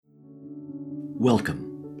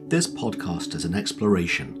Welcome. This podcast is an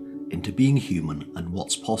exploration into being human and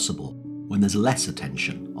what's possible when there's less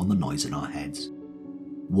attention on the noise in our heads.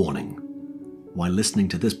 Warning. While listening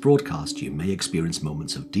to this broadcast, you may experience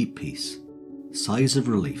moments of deep peace, sighs of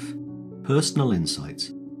relief, personal insights,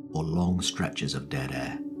 or long stretches of dead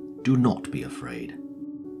air. Do not be afraid.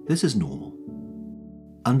 This is normal.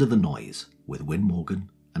 Under the Noise with Win Morgan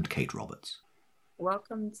and Kate Roberts.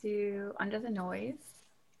 Welcome to Under the Noise.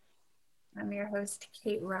 I'm your host,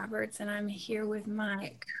 Kate Roberts, and I'm here with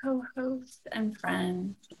my co-host and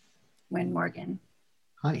friend, Win Morgan.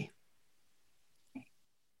 Hi.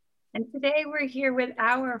 And today we're here with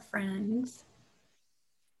our friend,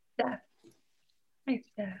 Steph. Hi,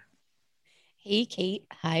 Steph. Hey, Kate.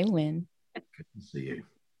 Hi, Win. Good to see you.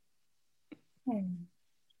 Hey.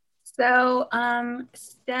 So,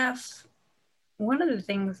 Steph, one of the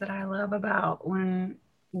things that I love about when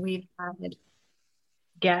we've had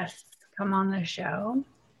guests come on the show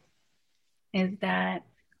is that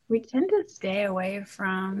we tend to stay away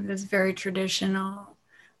from this very traditional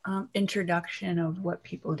introduction of what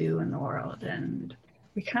people do in the world. And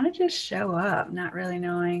we kind of just show up, not really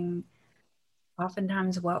knowing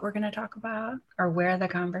oftentimes what we're going to talk about or where the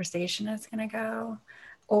conversation is going to go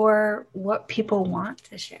or what people want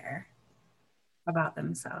to share about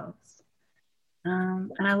themselves.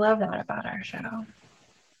 And I love that about our show.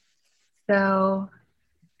 So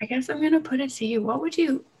I guess I'm going to put it to you. What would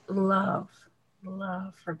you love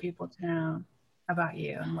for people to know about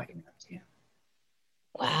you and what you're up to?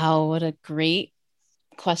 Wow, what a great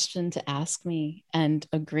question to ask me and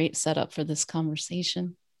a great setup for this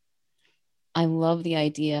conversation. I love the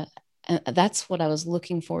idea. And that's what I was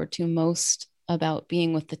looking forward to most about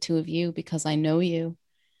being with the two of you, because I know you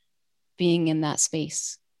being in that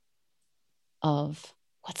space of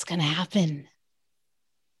what's going to happen.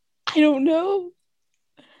 I don't know.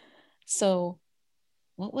 So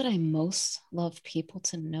what would I most love people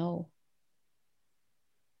to know?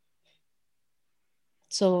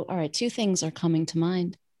 So, all right, two things are coming to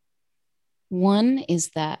mind. One is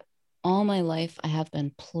that all my life I have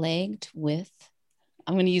been plagued with,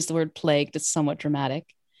 I'm going to use the word plagued, it's somewhat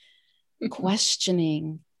dramatic,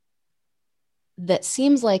 questioning that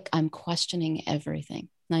seems like I'm questioning everything.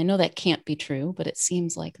 Now, I know that can't be true, but it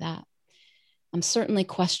seems like that. I'm certainly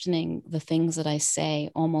questioning the things that I say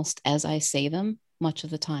almost as I say them much of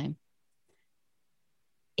the time.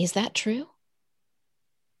 Is that true?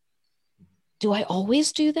 Do I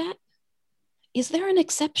always do that? Is there an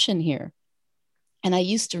exception here? And I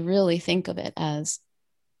used to really think of it as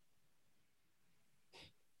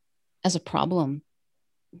a problem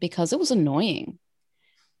because it was annoying.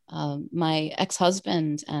 My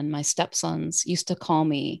ex-husband and my stepsons used to call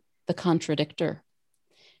me the contradictor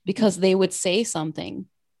because they would say something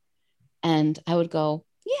and I would go,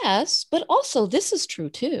 yes, but also this is true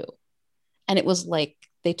too. And it was like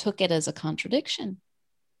they took it as a contradiction.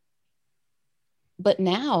 But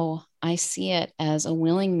now I see it as a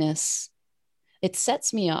willingness. It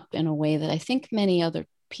sets me up in a way that I think many other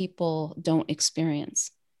people don't experience,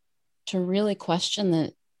 to really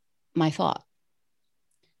question my thought,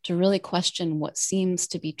 to really question what seems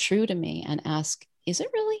to be true to me and ask, is it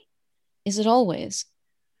really? Is it always?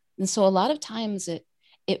 And so a lot of times it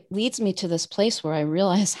leads me to this place where I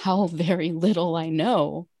realize how very little I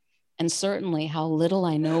know, and certainly how little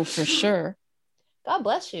I know for sure. God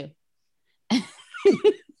bless you.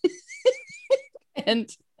 and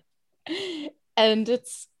I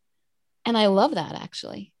love that,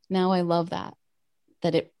 actually. Now I love that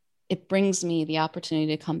it brings me the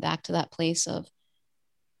opportunity to come back to that place of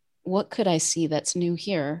what could I see that's new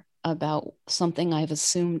here about something I've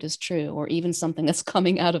assumed is true, or even something that's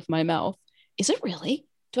coming out of my mouth. Is it really?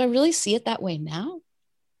 Do I really see it that way now?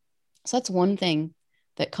 So that's one thing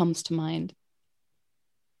that comes to mind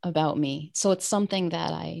about me. So it's something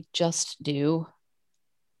that I just do.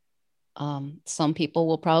 Some people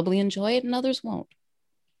will probably enjoy it and others won't.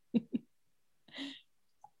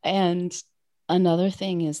 And another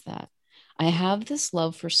thing is that I have this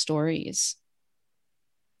love for stories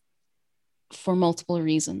for multiple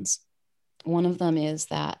reasons. One of them is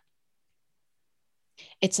that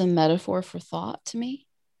it's a metaphor for thought to me.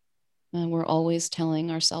 And we're always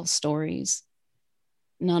telling ourselves stories.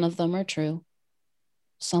 None of them are true.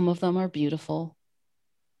 Some of them are beautiful.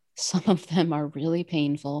 Some of them are really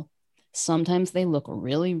painful. Sometimes they look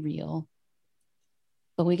really real,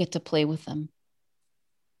 but we get to play with them.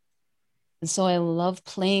 And so I love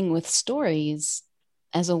playing with stories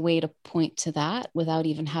as a way to point to that without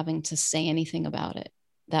even having to say anything about it.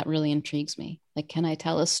 That really intrigues me. Like, can I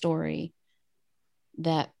tell a story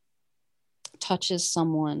that touches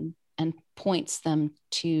someone and points them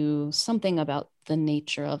to something about the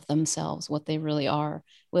nature of themselves, what they really are,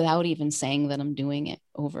 without even saying that I'm doing it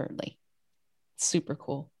overtly. It's super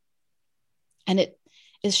cool. And it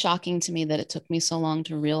is shocking to me that it took me so long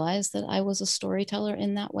to realize that I was a storyteller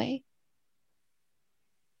in that way.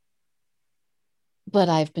 But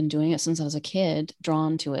I've been doing it since I was a kid,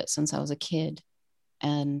 drawn to it since I was a kid.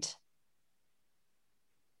 And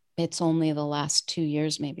it's only the last 2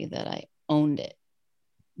 years maybe that I owned it.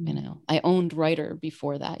 You know, I owned writer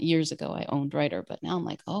before that. Years ago, I owned writer, but now I'm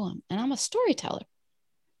like, oh, I'm a storyteller.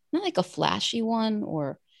 Not like a flashy one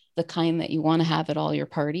or the kind that you want to have at all your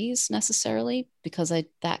parties necessarily, because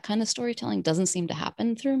that kind of storytelling doesn't seem to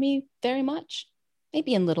happen through me very much,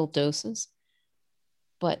 maybe in little doses,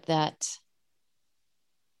 but that,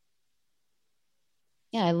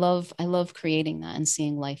 yeah, I love creating that and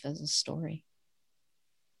seeing life as a story.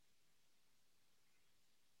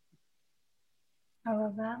 I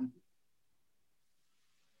love that.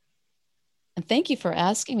 And thank you for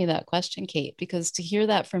asking me that question, Kate, because to hear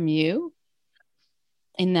that from you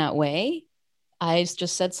in that way, I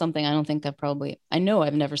just said something I don't think I know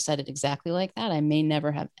I've never said it exactly like that. I may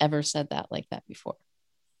never have ever said that like that before.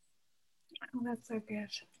 Oh, that's so good.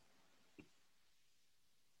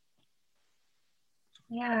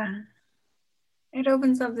 Yeah. It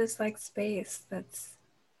opens up this like space that's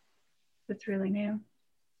really new.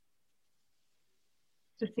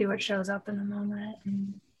 To see what shows up in the moment.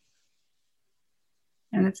 And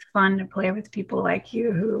it's fun to play with people like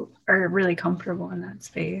you who are really comfortable in that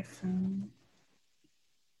space and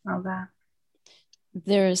all that.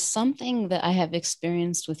 There is something that I have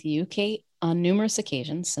experienced with you, Kate, on numerous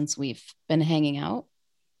occasions since we've been hanging out.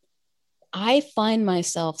 I find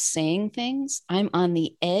myself saying things. I'm on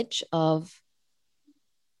the edge of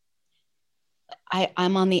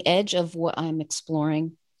what I'm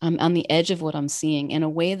exploring. I'm on the edge of what I'm seeing in a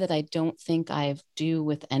way that I don't think I do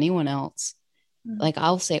with anyone else. Like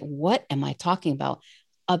I'll say, what am I talking about?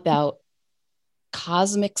 About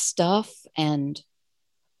cosmic stuff and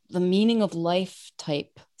the meaning of life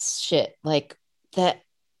type shit. Like that,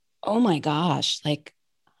 oh my gosh, like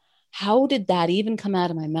how did that even come out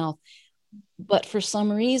of my mouth? But for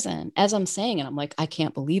some reason, as I'm saying it, I'm like, I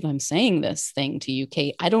can't believe I'm saying this thing to you,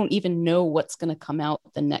 Kate. I don't even know what's going to come out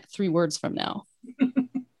the next 3 words from now.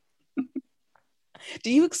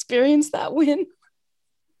 Do you experience that, Win?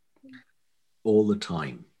 All the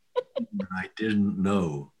time. I didn't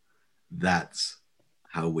know that's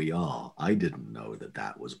how we are. I didn't know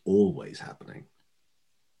that was always happening.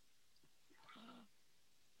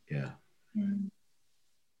 Yeah.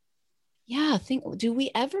 Yeah, do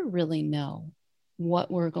we ever really know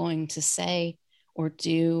what we're going to say or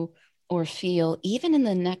do or feel, even in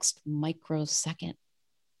the next microsecond?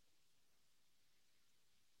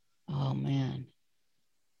 Oh, man.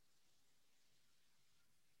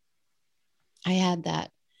 I had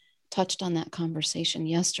touched on that conversation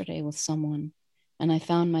yesterday with someone, and I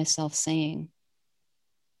found myself saying,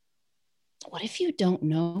 what if you don't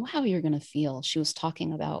know how you're going to feel? She was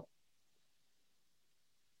talking about,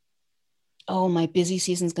 oh, my busy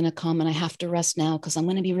season's going to come and I have to rest now because I'm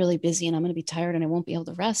going to be really busy and I'm going to be tired and I won't be able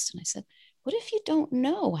to rest. And I said, what if you don't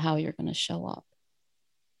know how you're going to show up?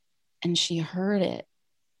 And she heard it.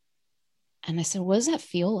 And I said, what does that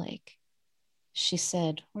feel like? She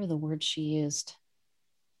said, what are the words she used?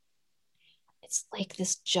 It's like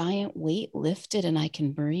this giant weight lifted and I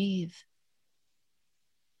can breathe.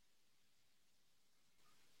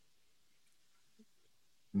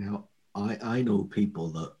 Now, I know people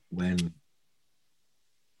that when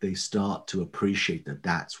they start to appreciate that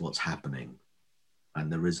that's what's happening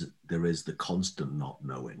and there is the constant not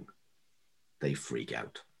knowing, they freak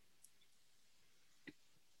out.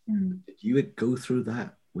 Did you go through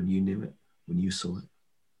that when you knew it, when you saw it?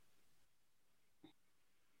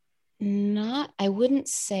 I wouldn't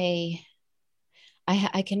say,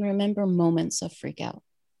 I can remember moments of freak out,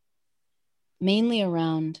 mainly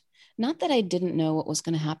around, not that I didn't know what was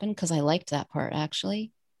going to happen, because I liked that part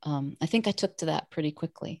actually. I think I took to that pretty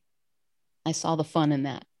quickly. I saw the fun in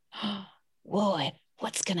that. Whoa,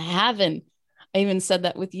 what's going to happen? I even said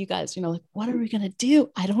that with you guys, like, what are we going to do?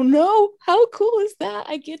 I don't know. How cool is that?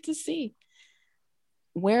 I get to see.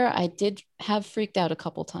 Where I did have freaked out a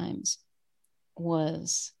couple times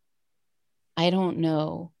was, I don't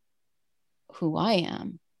know who I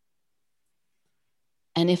am.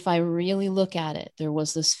 And if I really look at it, there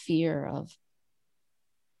was this fear of,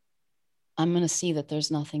 I'm going to see that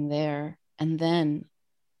there's nothing there. And then,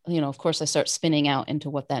 of course, I start spinning out into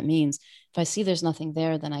what that means. If I see there's nothing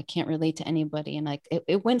there, then I can't relate to anybody. And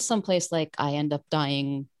it went someplace like I end up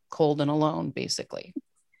dying cold and alone, basically.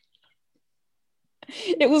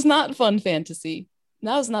 It was not fun fantasy.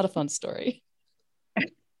 That was not a fun story.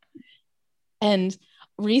 And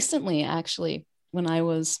recently, actually, when I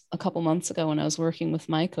was a couple months ago, when I was working with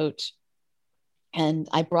my coach, and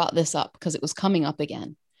I brought this up because it was coming up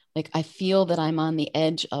again. Like, I feel that I'm on the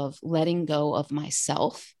edge of letting go of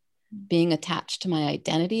myself, being attached to my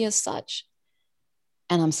identity as such.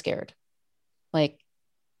 And I'm scared. Like,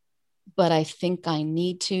 but I think I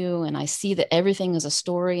need to. And I see that everything is a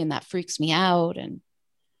story, and that freaks me out. And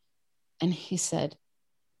he said,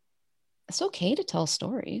 it's okay to tell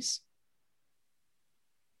stories.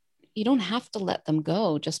 You don't have to let them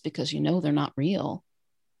go just because you know they're not real.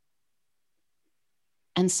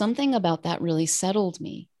 And something about that really settled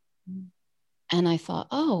me. And I thought,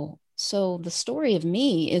 oh, so the story of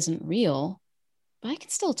me isn't real, but I can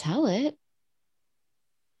still tell it.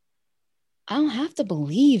 I don't have to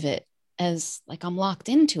believe it as like I'm locked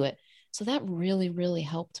into it. So that really, really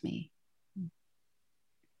helped me.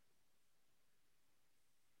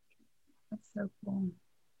 That's so cool.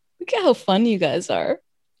 Look at how fun you guys are.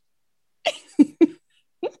 This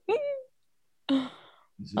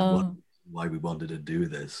is why we wanted to do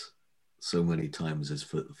this so many times, is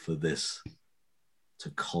for this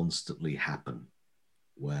to constantly happen,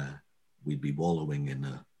 where we'd be wallowing in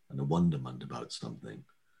a wonderment about something,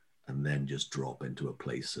 and then just drop into a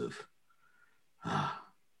place of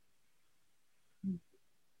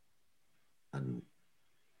and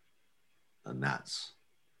that's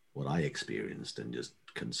what I experienced. And just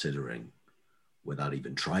considering, without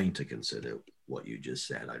even trying to consider what you just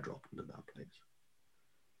said, I dropped into that place.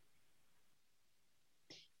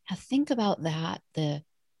 Now think about that, the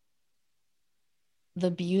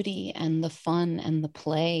beauty and the fun and the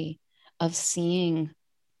play of seeing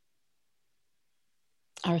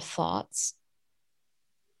our thoughts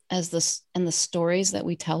as this, and the stories that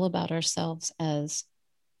we tell about ourselves as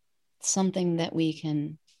something that we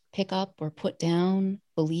can pick up or put down,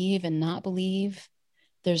 believe and not believe.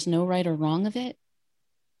 There's no right or wrong of it.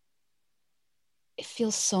 It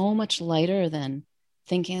feels so much lighter than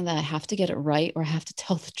thinking that I have to get it right or I have to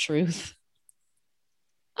tell the truth.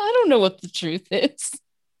 I don't know what the truth is.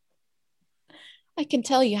 I can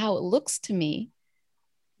tell you how it looks to me,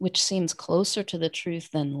 which seems closer to the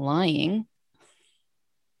truth than lying.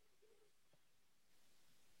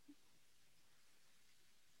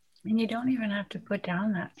 And you don't even have to put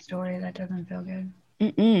down that story that doesn't feel good.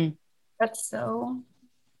 Mm-mm. That's so,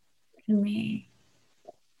 to me,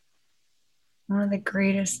 one of the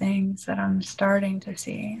greatest things that I'm starting to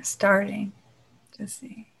see. Because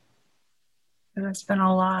I spent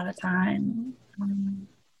a lot of time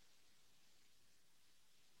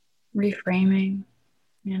reframing,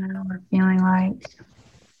 or feeling like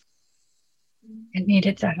it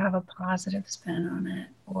needed to have a positive spin on it,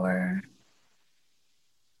 or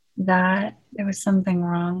that there was something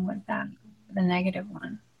wrong with that, the negative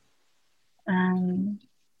one. And,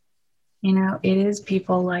 it is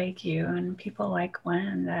people like you and people like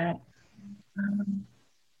Gwen that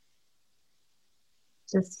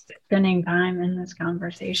just spending time in this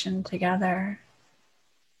conversation together,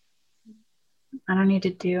 I don't need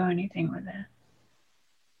to do anything with it.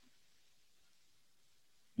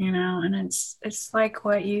 And it's like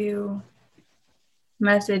what you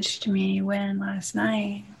messaged me when last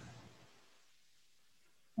night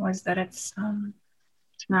was that it's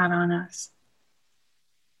not on us.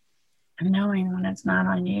 And knowing when it's not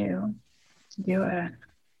on you to do it,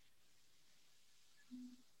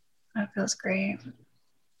 that feels great.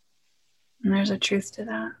 And there's a truth to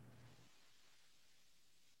that.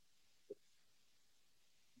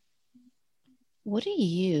 What do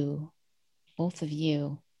you, both of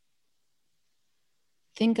you,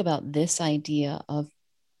 think about this idea of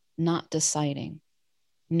not deciding,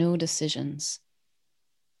 no decisions?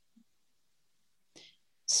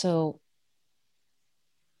 So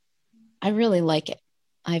I really like it.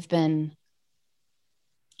 I've been,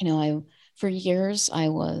 for years, I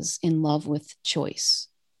was in love with choice.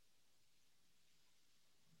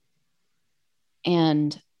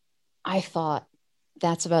 And I thought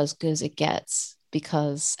that's about as good as it gets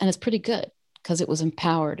and it's pretty good because it was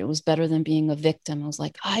empowered. It was better than being a victim. I was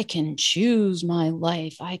like, I can choose my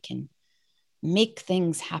life. I can make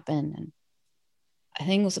things happen. And I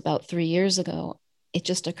think it was about 3 years ago, it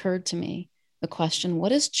just occurred to me the question,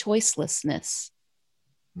 what is choicelessness?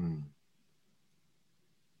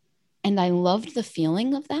 And I loved the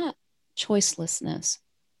feeling of that, choicelessness.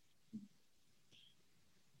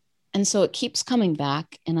 And so it keeps coming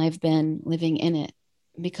back, and I've been living in it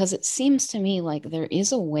because it seems to me like there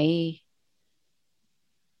is a way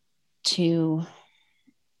to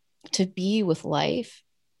be with life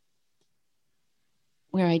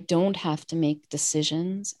where I don't have to make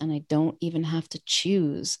decisions and I don't even have to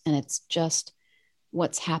choose. And it's just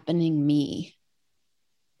what's happening me.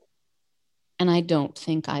 And I don't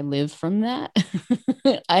think I live from that.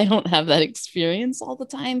 I don't have that experience all the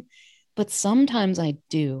time, but sometimes I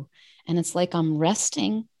do. And it's like I'm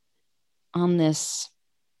resting on this,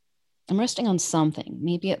 I'm resting on something.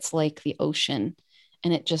 Maybe it's like the ocean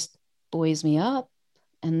and it just buoys me up.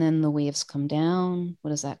 And then the waves come down.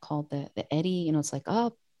 What is that called? The eddy, you know, it's like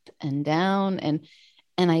up and down. And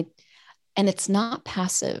and it's not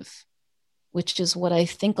passive, which is what I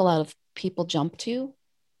think a lot of people jump to,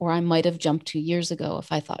 or I might have jumped to years ago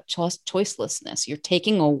if I thought choicelessness, you're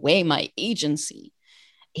taking away my agency.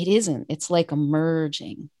 It isn't. It's like a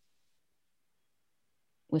merging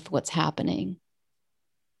with what's happening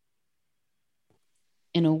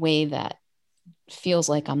in a way that feels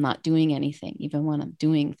like I'm not doing anything, even when I'm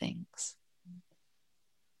doing things.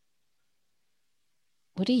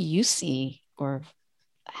 What do you see, or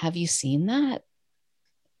have you seen that?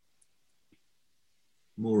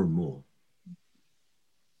 More and more.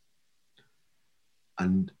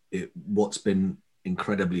 And what's been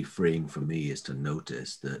incredibly freeing for me is to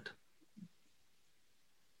notice that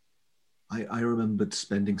I remembered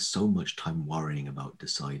spending so much time worrying about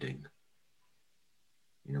deciding,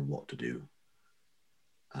 you know, what to do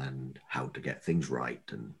and how to get things right.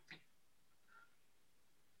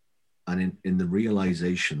 And in the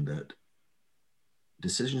realization that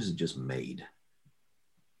decisions are just made.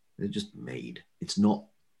 They're just made. It's not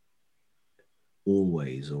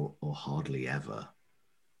always or hardly ever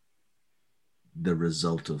the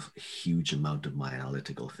result of a huge amount of my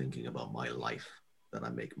analytical thinking about my life that I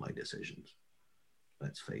make my decisions.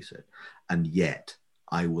 Let's face it. And yet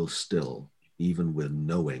I will still, even with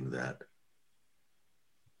knowing that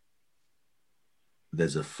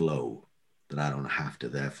there's a flow, that I don't have to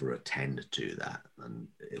therefore attend to that, and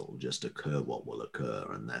it'll just occur what will occur,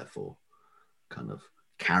 and therefore kind of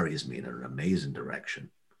carries me in an amazing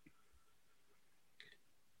direction.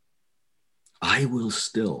 I will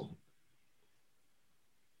still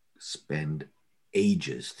spend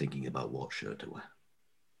ages thinking about what shirt to wear.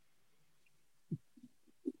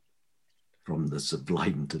 From the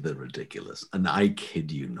sublime to the ridiculous. And I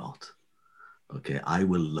kid you not. Okay, I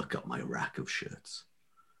will look up my rack of shirts.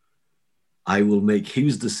 I will make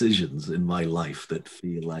huge decisions in my life that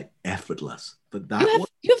feel like effortless. But that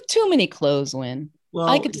you have too many clothes, Win. Well,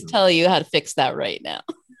 I could just tell you how to fix that right now.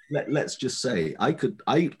 Let's just say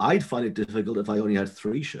I'd find it difficult if I only had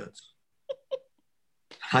 3 shirts.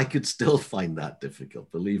 I could still find that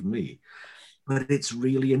difficult, believe me. But it's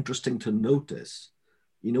really interesting to notice,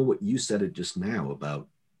 you know, what you said it just now about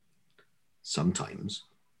sometimes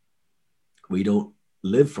we don't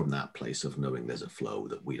live from that place of knowing there's a flow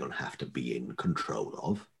that we don't have to be in control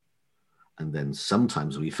of. And then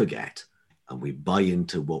sometimes we forget and we buy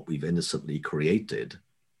into what we've innocently created,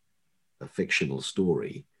 a fictional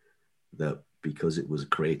story that because it was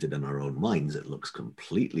created in our own minds, it looks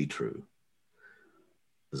completely true.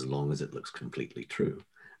 As long as it looks completely true.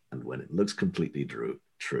 And when it looks completely true,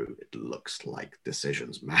 it looks like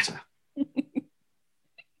decisions matter.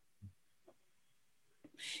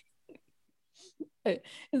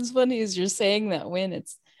 It's funny as you're saying that, Win.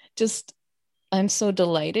 It's just, I'm so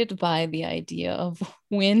delighted by the idea of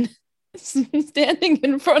Win standing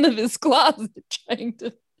in front of his closet trying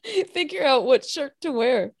to figure out what shirt to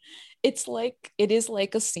wear. It is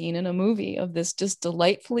like a scene in a movie of this just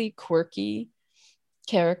delightfully quirky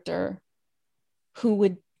character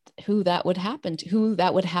who that would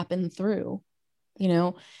happen through, you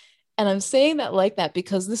know. And I'm saying that like that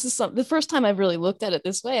because this is the first time I've really looked at it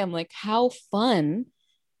this way. I'm like, how fun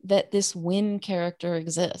that this Win character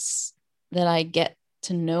exists, that I get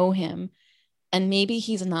to know him. And maybe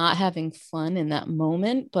he's not having fun in that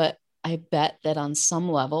moment, but I bet that on some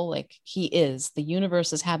level, like the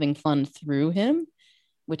universe is having fun through him,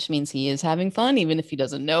 which means he is having fun, even if he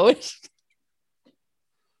doesn't know it.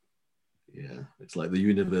 Yeah, it's like the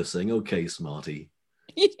universe saying, okay, smarty,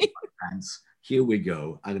 here we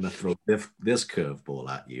go. I'm going to throw this curveball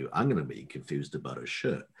at you. I'm going to make you confused about a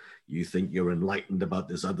shirt. You think you're enlightened about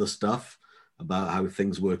this other stuff, about how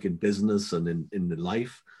things work in business and in the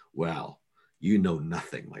life? Well, you know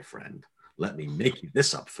nothing, my friend. Let me make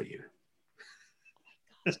this up for you.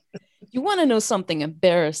 You want to know something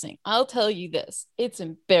embarrassing? I'll tell you this. It's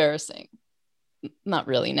embarrassing. Not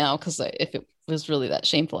really now, because if it was really that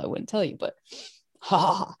shameful, I wouldn't tell you, but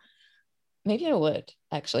maybe I would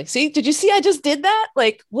actually. See, did you see I just did that?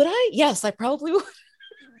 Like, would I? Yes, I probably would.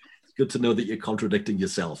 It's good to know that you're contradicting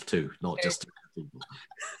yourself too, not just people.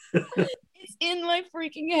 It's in my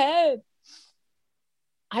freaking head.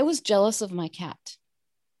 I was jealous of my cat.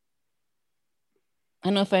 I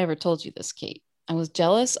don't know if I ever told you this, Kate. I was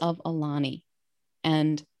jealous of Alani.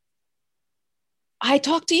 And I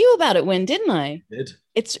talked to you about it, Wynn, didn't I? Did.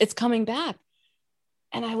 It's coming back.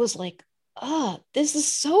 And I was like, this is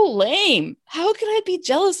so lame. How could I be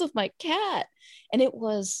jealous of my cat? And it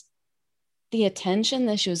was the attention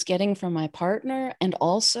that she was getting from my partner, and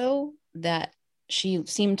also that she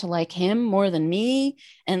seemed to like him more than me.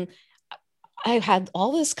 And I had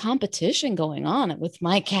all this competition going on with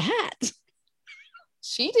my cat.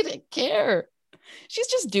 She didn't care. She's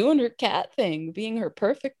just doing her cat thing, being her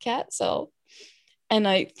perfect cat self. And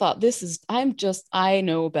I thought, I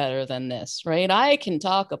know better than this, right? I can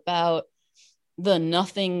talk about the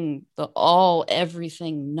nothing, the all,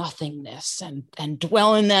 everything, nothingness, and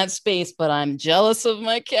dwell in that space, but I'm jealous of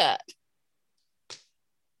my cat.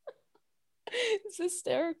 It's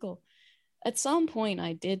hysterical. At some point,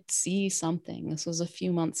 I did see something. This was a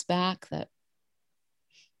few months back that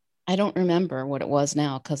I don't remember what it was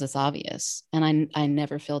now because it's obvious. And I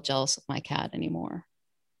never feel jealous of my cat anymore.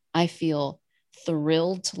 I feel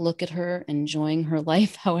thrilled to look at her enjoying her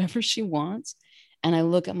life however she wants. And I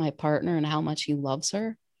look at my partner and how much he loves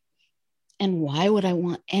her. And why would I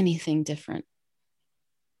want anything different?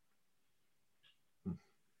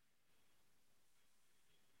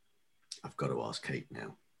 I've got to ask Kate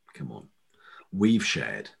now. Come on. We've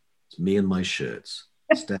shared. It's me and my shirts.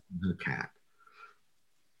 Steph and her cat.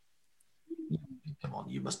 Come on,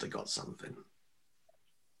 you must have got something.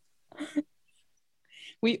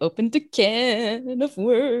 We opened a can of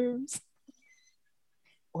worms.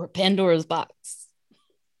 Or Pandora's box.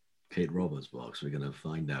 Kate Roberts' box. We're going to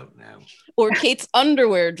find out now. Or Kate's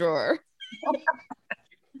underwear drawer.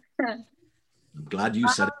 I'm glad you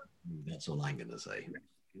said it. That's all I'm going to say.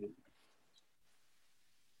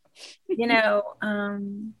 You know,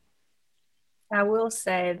 I will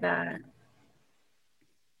say that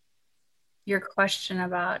your question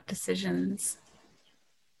about decisions,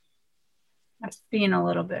 I've seen a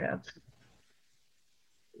little bit of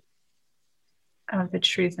the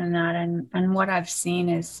truth in that, and what I've seen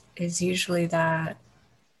is usually that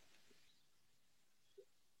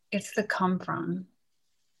it's the come from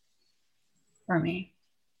for me.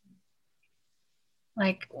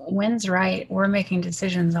 Like, Wynn's right, we're making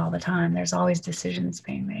decisions all the time. There's always decisions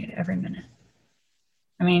being made every minute.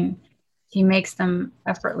 I mean, he makes them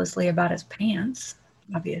effortlessly about his pants,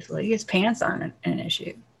 obviously. His pants aren't an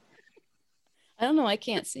issue. I don't know, I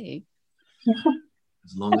can't see.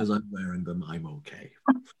 As long as I'm wearing them, I'm okay.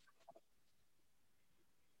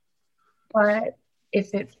 But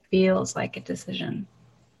if it feels like a decision,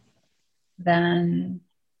 then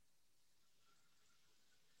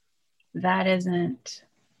that isn't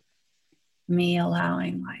me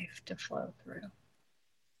allowing life to flow through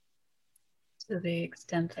to the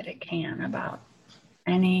extent that it can about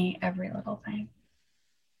every little thing.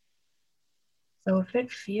 So if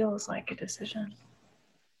it feels like a decision,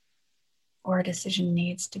 or a decision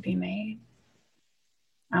needs to be made,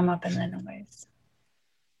 I'm up in the noise.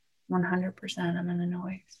 100% I'm in the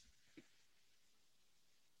noise.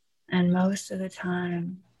 And most of the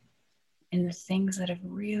time, in the things that have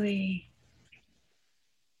really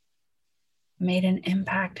made an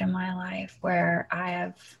impact in my life, where I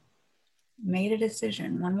have made a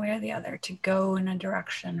decision one way or the other to go in a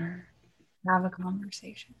direction or have a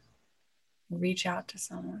conversation, reach out to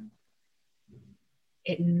someone,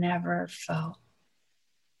 it never felt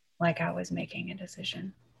like I was making a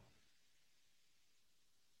decision.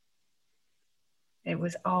 It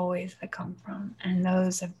was always the come from, and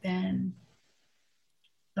those have been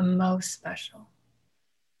the most special.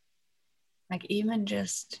 Like, even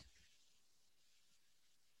just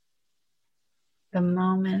the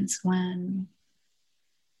moments when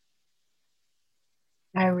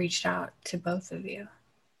I reached out to both of you.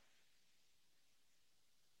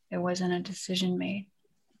 There wasn't a decision made.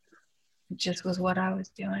 It just was what I was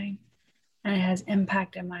doing. And it has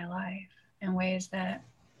impacted my life in ways that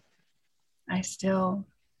I'm still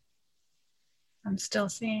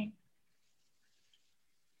seeing.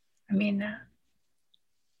 I mean that.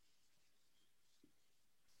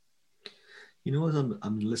 You know, as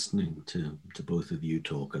I'm listening to both of you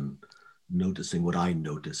talk and noticing what I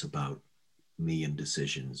notice about me and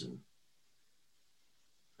decisions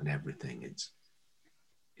and everything,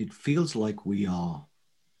 it feels like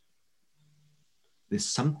there's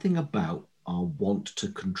something about our want to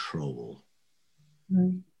control.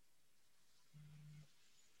 Mm.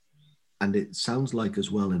 And it sounds like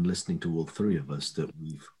as well, in listening to all three of us, that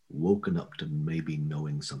we've woken up to maybe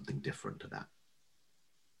knowing something different to that.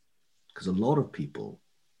 Because a lot of people,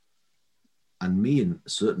 and me in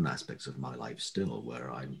certain aspects of my life still,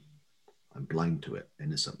 where I'm blind to it,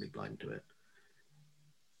 innocently blind to it,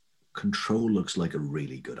 control looks like a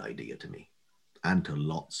really good idea to me. and to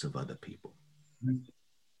lots of other people.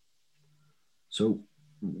 So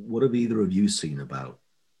what have either of you seen about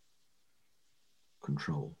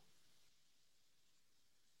control?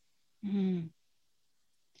 You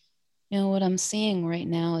know, what I'm seeing right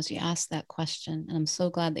now as you ask that question, and I'm so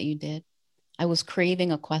glad that you did. I was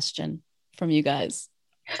craving a question from you guys.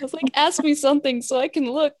 I was like, ask me something so I can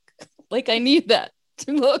look like I need that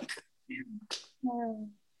to look. Well,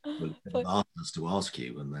 you could have asked us to ask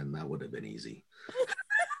you, and then that would have been easy.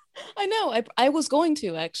 I know. I was going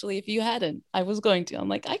to, actually, if you hadn't, I was going to. I'm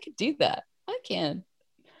like, I could do that. I can.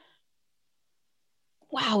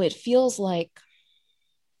 Wow, it feels like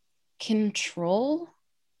control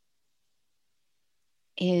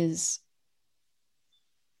is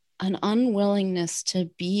an unwillingness to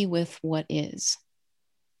be with what is,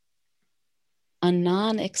 a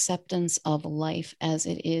non-acceptance of life as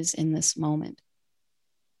it is in this moment.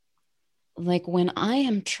 Like when I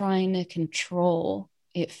am trying to control,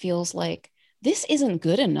 it feels like this isn't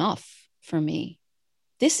good enough for me.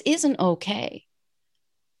 This isn't okay.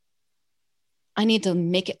 I need to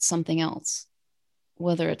make it something else,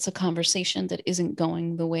 whether it's a conversation that isn't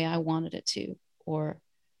going the way I wanted it to, or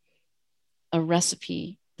a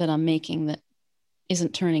recipe that I'm making that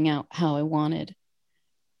isn't turning out how I wanted.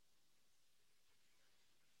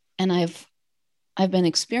 And I've been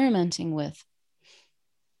experimenting with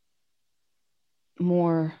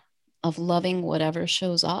more of loving whatever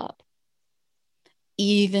shows up,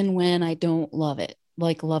 even when I don't love it,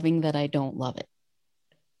 like loving that I don't love it.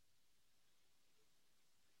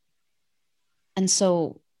 And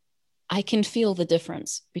so I can feel the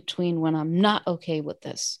difference between when I'm not okay with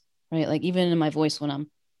this, right? Like even in my voice when I'm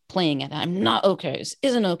playing it, I'm not okay. This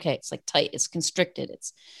isn't okay. It's like tight, it's constricted,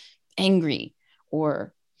 it's angry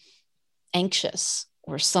or anxious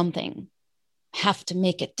or something. Have to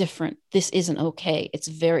make it different. This isn't okay. It's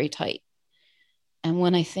very tight. And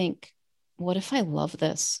when I think, what if I love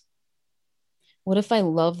this? What if I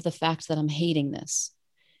love the fact that I'm hating this?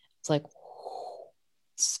 It's like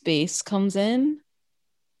space comes in.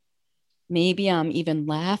 Maybe I'm even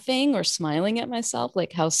laughing or smiling at myself,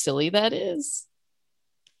 like how silly that is.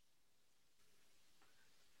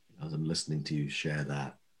 As I'm listening to you share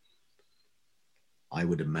that, I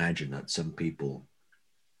would imagine that some people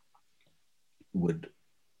would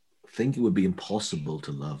think it would be impossible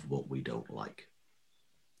to love what we don't like.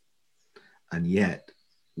 And yet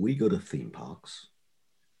we go to theme parks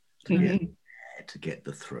to get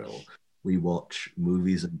the thrill. We watch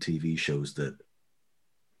movies and TV shows that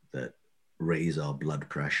raise our blood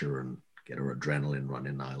pressure and get our adrenaline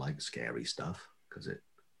running. I like scary stuff because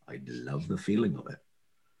I love the feeling of it.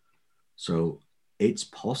 So it's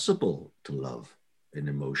possible to love an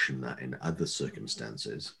emotion that in other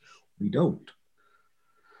circumstances we don't.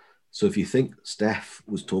 So if you think Steph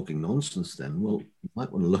was talking nonsense, then, well, you might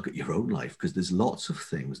want to look at your own life, because there's lots of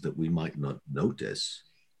things that we might not notice,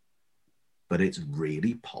 but it's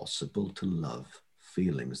really possible to love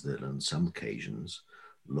feelings that on some occasions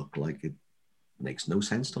look like it makes no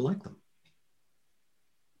sense to like them.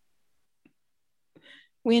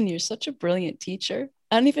 Win, you're such a brilliant teacher.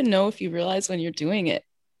 I don't even know if you realize when you're doing it.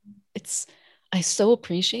 I so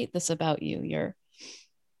appreciate this about you. You're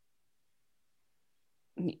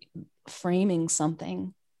framing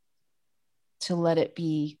something to let it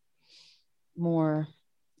be more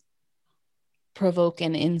provoke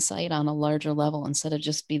an insight on a larger level instead of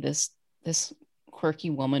just be this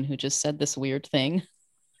quirky woman who just said this weird thing.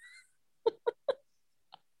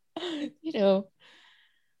 You know,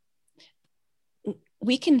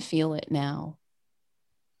 we can feel it now,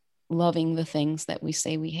 loving the things that we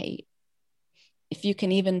say we hate. If you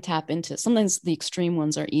can even tap into, sometimes the extreme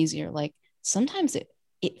ones are easier. Like sometimes it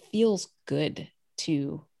feels good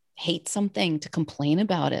to hate something, to complain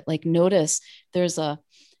about it. Like notice there's an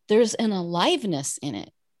aliveness in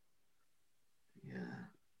it. Yeah.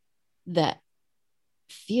 That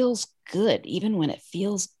feels good even when it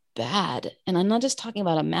feels bad. And I'm not just talking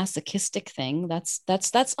about a masochistic thing. That's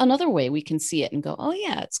another way we can see it and go, oh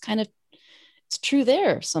yeah, it's true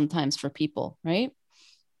there sometimes for people, right?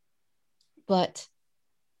 But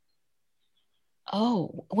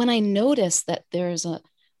when I notice that there's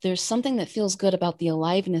something that feels good about the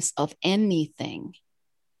aliveness of anything,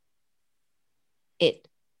 it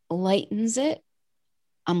lightens it.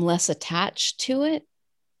 I'm less attached to it.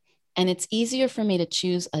 And it's easier for me to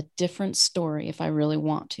choose a different story if I really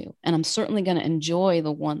want to. And I'm certainly going to enjoy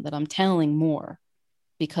the one that I'm telling more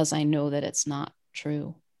because I know that it's not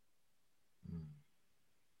true.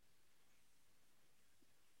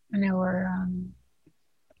 I know we're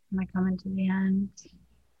coming to the end,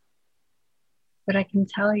 but I can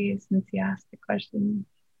tell you, since you asked the question,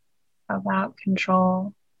 about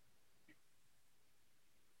control.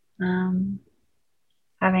 Having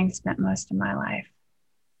spent most of my life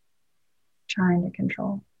trying to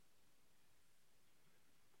control,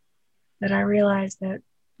 that I realized that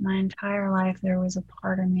my entire life there was a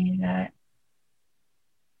part of me that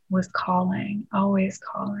was calling, always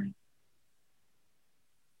calling,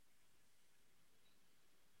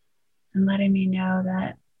 and letting me know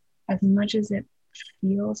that as much as it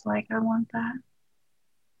feels like I want that,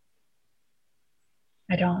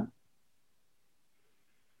 I don't.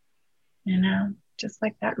 You know, just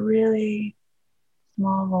like that really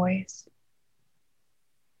small voice.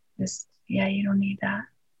 Just, yeah, you don't need that.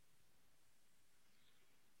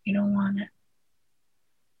 You don't want it.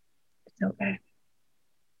 It's okay.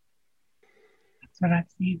 That's what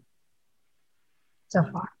I've seen so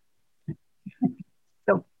far.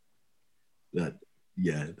 So That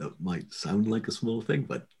might sound like a small thing,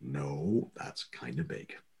 but no, that's kind of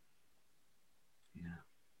big. Yeah.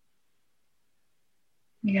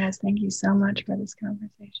 you guys, thank you so much for this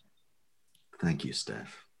conversation. Thank you,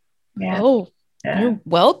 Steph. Yeah. Oh, you're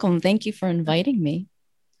welcome. Thank you for inviting me.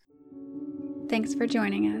 Thanks for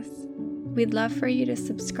joining us. We'd love for you to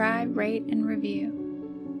subscribe, rate, and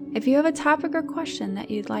review. If you have a topic or question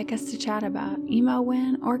that you'd like us to chat about, email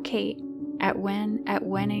Wynn or Kate at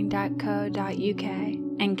wynn@winning.co.uk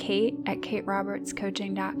and Kate at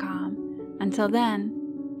katerobertscoaching.com. Until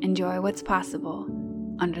then, enjoy what's possible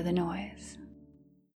under the noise.